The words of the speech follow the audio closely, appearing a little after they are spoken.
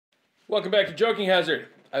Welcome back to Joking Hazard.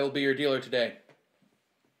 I will be your dealer today.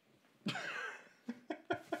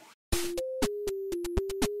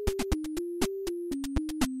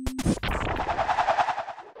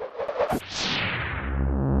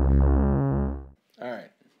 Alright.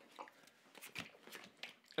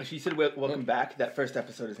 She said, welcome back. That first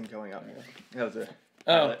episode isn't going up. That was a...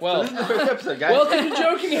 Oh, well. So this is the first episode, guys. Welcome to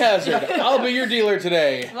Joking Hazard. I'll be your dealer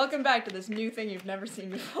today. Welcome back to this new thing you've never seen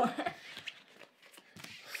before.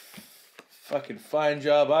 Fucking fine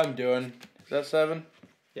job I'm doing. Is that 7?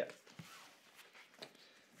 Yeah.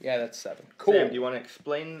 Yeah, that's 7. Cool. Sam, do you want to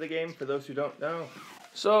explain the game for those who don't know?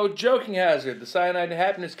 So, Joking Hazard, the Cyanide and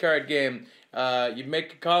Happiness card game. You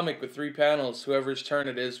make a comic with 3 panels, whoever's turn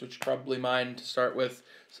it is, which is probably mine to start with,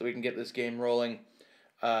 so we can get this game rolling.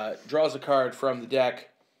 Draws a card from the deck,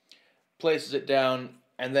 places it down,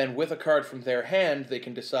 and then with a card from their hand, they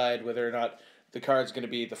can decide whether or not the card's going to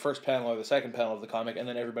be the first panel or the second panel of the comic, and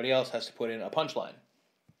then everybody else has to put in a punchline.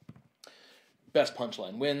 Best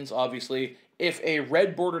punchline wins, obviously. If a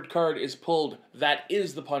red-bordered card is pulled, that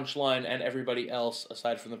is the punchline, and everybody else,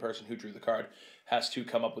 aside from the person who drew the card, has to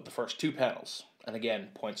come up with the first 2 panels. And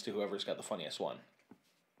again, points to whoever's got the funniest one.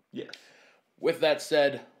 Yes. With that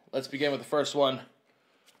said, let's begin with the first one.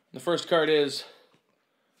 The first card is,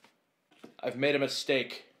 I've made a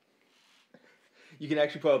mistake. You can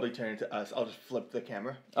actually probably turn it to us. I'll just flip the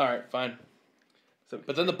camera. Alright, fine.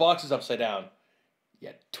 But then the box is upside down.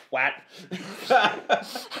 You twat.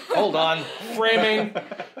 Hold on. Framing.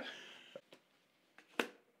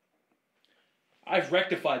 I've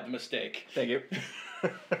rectified the mistake. Thank you.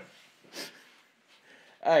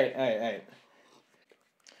 Alright.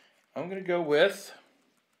 I'm going to go with...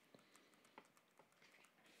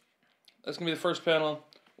 That's going to be the first panel.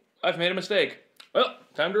 I've made a mistake. Well,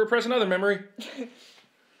 time to repress another memory.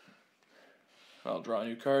 I'll draw a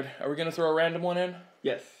new card. Are we going to throw a random one in?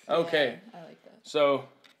 Yes. Okay. Yeah, I like that. So,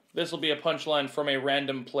 this will be a punchline from a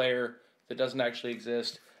random player that doesn't actually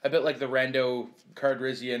exist. A bit like the Rando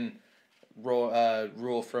Cardrissian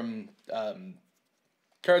rule from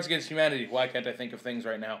Cards Against Humanity. Why can't I think of things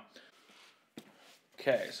right now?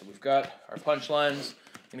 Okay, so we've got our punchlines.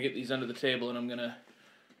 I'm going to get these under the table, and I'm going to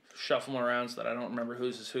shuffle them around so that I don't remember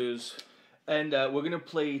whose is whose. And we're going to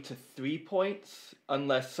play to 3 points,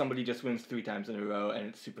 unless somebody just wins 3 times in a row, and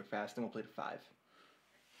it's super fast, and we'll play to 5.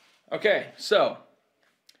 Okay, so...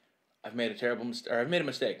 I've made a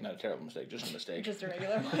mistake. Not a terrible mistake, just a mistake. Just a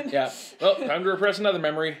regular one. Yeah. Well, time to repress another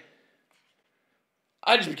memory.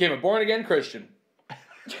 I just became a born-again Christian.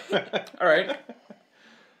 All right.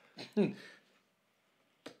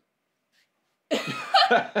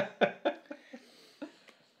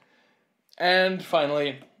 And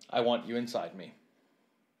finally, I want you inside me.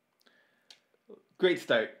 Great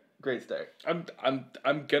start. I'm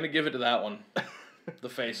gonna give it to that one. The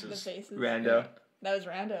faces. The faces. Rando. That was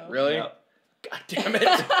Rando. Really? Yep. God damn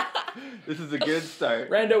it. This is a good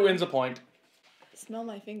start. Rando wins a point. Smell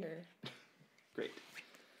my finger. Great.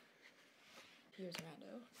 Here's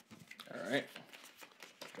Rando. All right.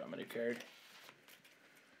 Draw my new card.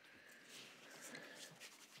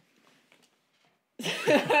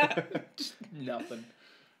 Just nothing.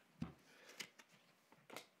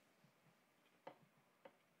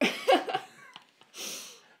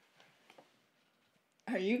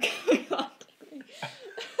 Are you going on?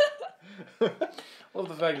 Love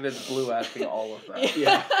the fact that it's blue asking all of that.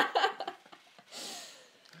 Yeah.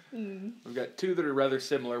 We've got 2 that are rather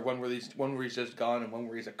similar. One where he's just gone, and one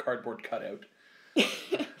where he's a cardboard cutout.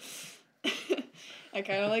 I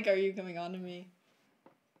kind of like Are You Coming On to Me?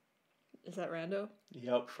 Is that Rando?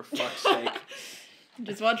 Yep. For fuck's sake.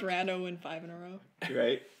 Just watch Rando win 5 in a row.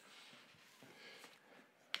 Right.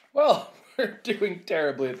 Well, we're doing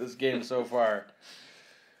terribly at this game so far.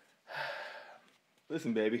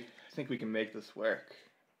 Listen, baby. I think we can make this work.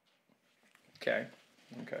 Okay.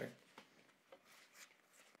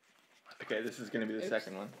 Okay, this is going to be the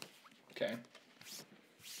second one. Okay.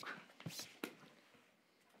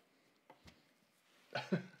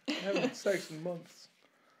 I haven't had sex in months.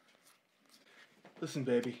 Listen,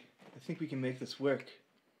 baby. I think we can make this work.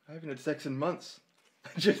 I haven't had sex in months.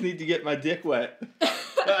 I just need to get my dick wet.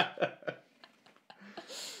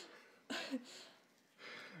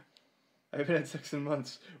 I haven't had sex in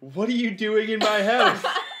months. What are you doing in my house?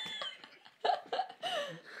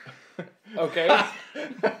 Okay.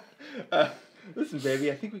 Listen, baby,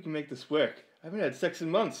 I think we can make this work. I haven't had sex in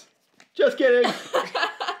months. Just kidding.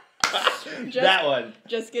 That one.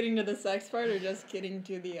 Just getting to the sex part, or just getting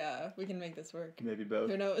to the we can make this work? Maybe both.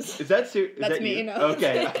 Who knows? Is that That's that me. you? No.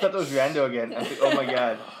 Okay, I thought that was Rando again. I was like, oh my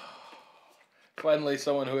god. Finally,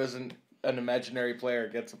 someone who isn't an imaginary player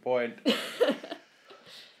gets a point.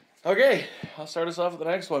 Okay, I'll start us off with the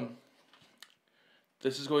next one.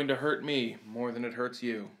 This is going to hurt me more than it hurts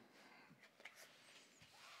you.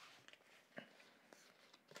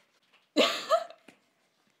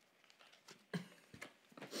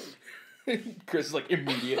 Chris is like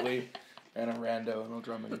immediately and a rando, and I'll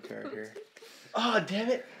draw my new card here. Oh, damn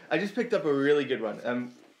it. I just picked up a really good one.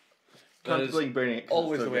 I'm contemplating burning it.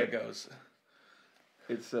 Always the way it goes.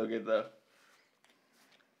 It's so good, though.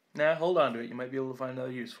 Nah, hold on to it. You might be able to find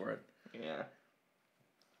another use for it. Yeah.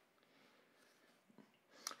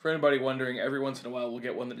 For anybody wondering, every once in a while we'll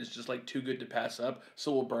get one that is just like too good to pass up,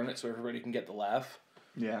 so we'll burn it so everybody can get the laugh.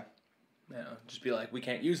 Yeah. Yeah, just be like, we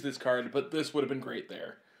can't use this card, but this would have been great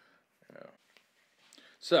there. You know.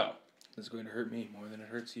 So, this is going to hurt me more than it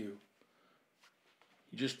hurts you.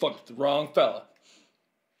 You just fucked the wrong fella.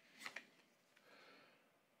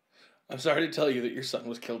 I'm sorry to tell you that your son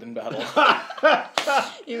was killed in battle.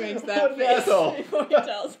 He makes that face before he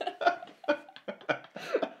tells it.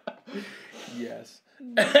 Yes.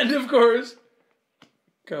 And of course,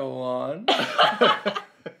 go on.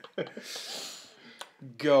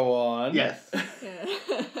 Go on. Yes. Yeah.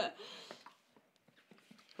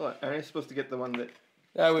 What? Aren't I supposed to get the one that...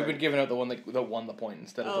 We've been giving out the one that won the point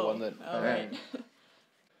instead of the one that... All right.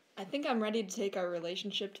 I think I'm ready to take our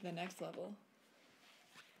relationship to the next level.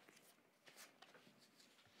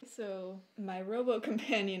 So, my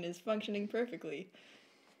robo-companion is functioning perfectly.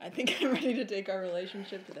 I think I'm ready to take our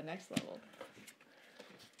relationship to the next level.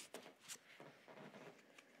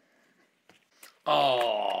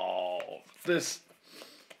 Oh, this...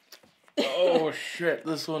 Oh, shit.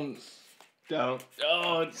 This one... Don't.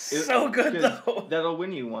 Oh, it's so good, though. That'll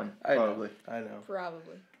win you one, probably. I know.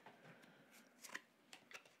 Probably.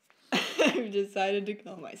 I've decided to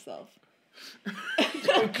kill myself.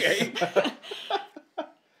 Okay.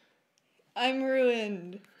 I'm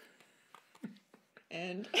ruined.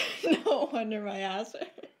 And no wonder my ass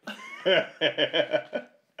hurts.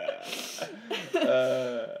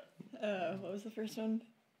 What was the first one?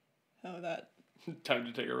 Oh, that. Time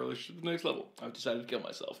to take a relationship to the next level. I've decided to kill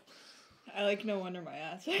myself. I like no wonder my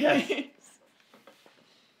ass hurts. Yes.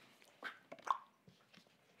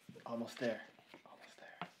 Almost there. Almost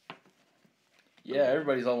there. Yeah,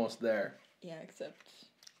 everybody's almost there. Yeah,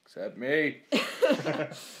 except me.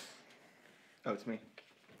 Oh, it's me.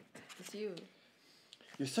 it's you.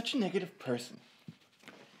 You're such a negative person.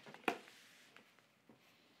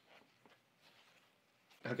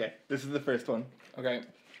 Okay, this is the first one. Okay.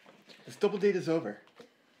 This double date is over.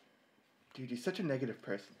 Dude, you're such a negative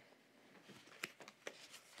person.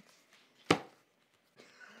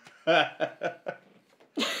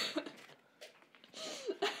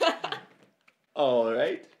 All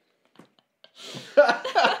right.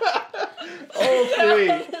 All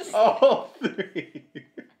three. All three.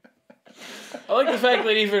 I like the fact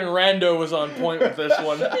that even Rando was on point with this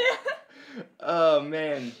one. Oh,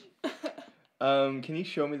 man. Can you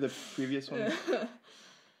show me the previous one?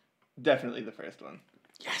 Definitely the first one.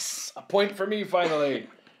 Yes! A point for me, finally.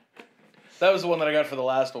 That was the one that I got for the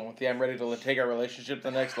last one with the I'm ready to take our relationship to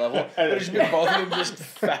the next level. It just been both of them just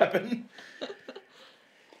fapping.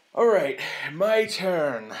 Alright, my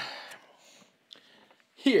turn.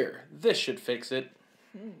 Here, this should fix it.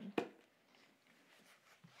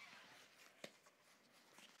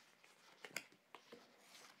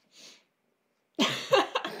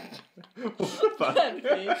 What the fuck? That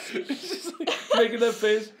face. It's just like making that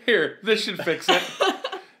face. Here, this should fix it.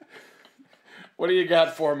 What do you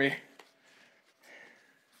got for me?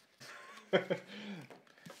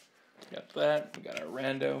 Got that. We got our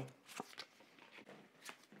rando.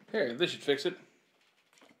 Here, this should fix it.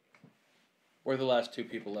 We're the last two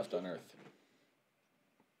people left on Earth.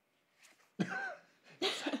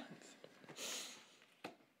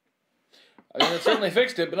 I mean, it certainly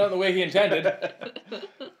fixed it, but not in the way he intended.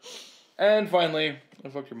 And finally, I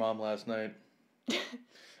fucked your mom last night.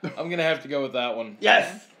 I'm gonna have to go with that one.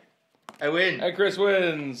 Yes! I win. And Chris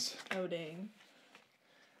wins. Oh, dang.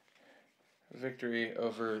 Victory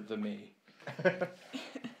over the me.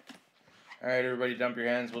 Alright, everybody dump your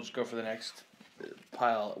hands. We'll just go for the next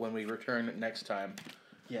pile when we return next time.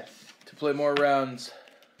 Yes. To play more rounds,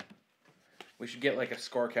 we should get like a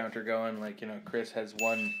score counter going. Like, Chris has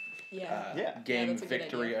one game that's a good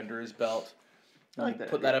victory idea. under his belt. I like that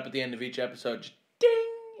Put idea. that up at the end of each episode. Just ding!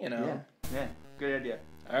 Yeah, good idea.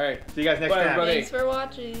 Alright. See you guys next Bye, time. everybody. Thanks for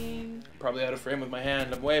watching. Probably out of frame with my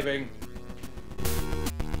hand. I'm waving.